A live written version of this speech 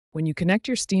When you connect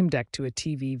your Steam Deck to a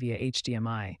TV via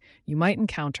HDMI, you might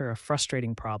encounter a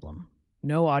frustrating problem: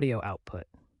 no audio output.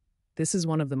 This is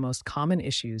one of the most common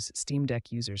issues Steam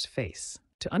Deck users face.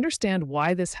 To understand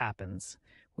why this happens,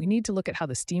 we need to look at how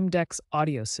the Steam Deck's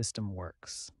audio system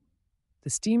works. The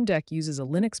Steam Deck uses a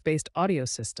Linux-based audio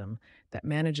system that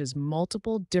manages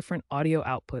multiple different audio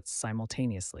outputs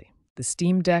simultaneously. The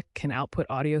Steam Deck can output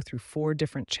audio through four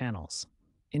different channels: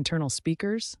 internal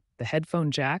speakers, the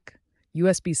headphone jack,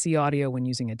 USB-C audio when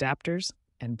using adapters,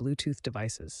 and Bluetooth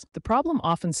devices. The problem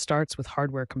often starts with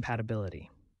hardware compatibility.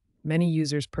 Many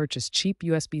users purchase cheap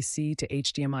USB-C to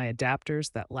HDMI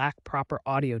adapters that lack proper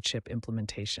audio chip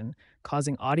implementation,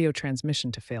 causing audio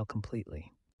transmission to fail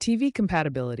completely. TV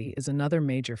compatibility is another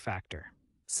major factor.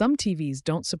 Some TVs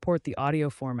don't support the audio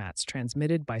formats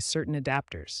transmitted by certain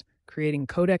adapters, creating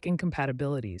codec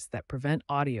incompatibilities that prevent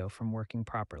audio from working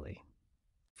properly.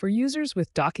 For users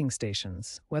with docking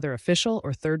stations, whether official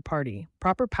or third-party,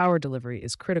 proper power delivery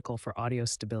is critical for audio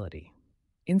stability.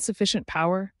 Insufficient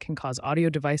power can cause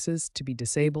audio devices to be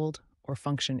disabled or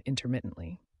function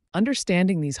intermittently.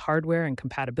 Understanding these hardware and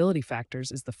compatibility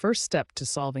factors is the first step to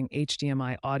solving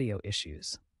HDMI audio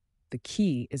issues. The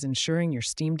key is ensuring your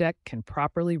Steam Deck can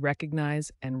properly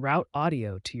recognize and route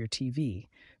audio to your TV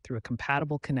through a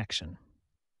compatible connection.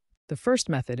 The first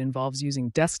method involves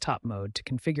using desktop mode to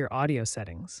configure audio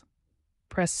settings.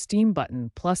 Press Steam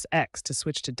button plus X to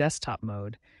switch to desktop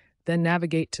mode, then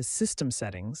navigate to System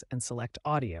Settings and select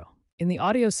Audio. In the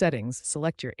audio settings,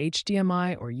 select your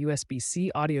HDMI or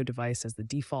USB-C audio device as the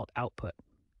default output.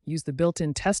 Use the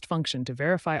built-in test function to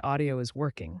verify audio is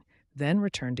working, then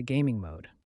return to gaming mode.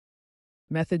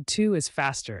 Method 2 is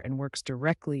faster and works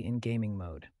directly in gaming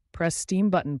mode. Press Steam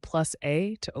button plus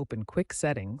A to open Quick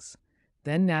Settings,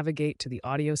 then navigate to the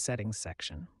Audio Settings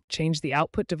section. Change the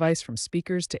output device from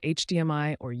speakers to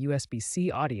HDMI or USB-C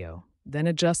audio, then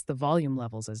adjust the volume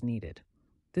levels as needed.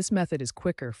 This method is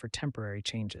quicker for temporary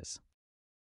changes.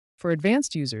 For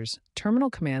advanced users, terminal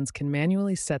commands can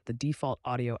manually set the default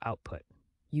audio output.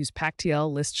 Use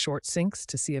pactl list short syncs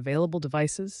to see available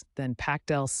devices, then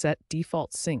pactl set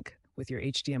default sync with your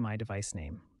HDMI device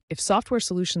name. If software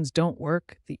solutions don't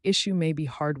work, the issue may be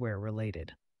hardware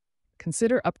related.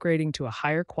 Consider upgrading to a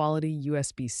higher quality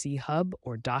USB-C hub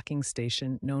or docking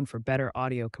station known for better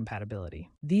audio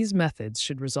compatibility. These methods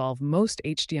should resolve most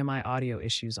HDMI audio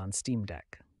issues on Steam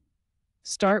Deck.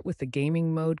 Start with the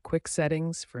gaming mode quick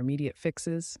settings for immediate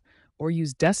fixes, or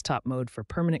use desktop mode for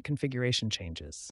permanent configuration changes.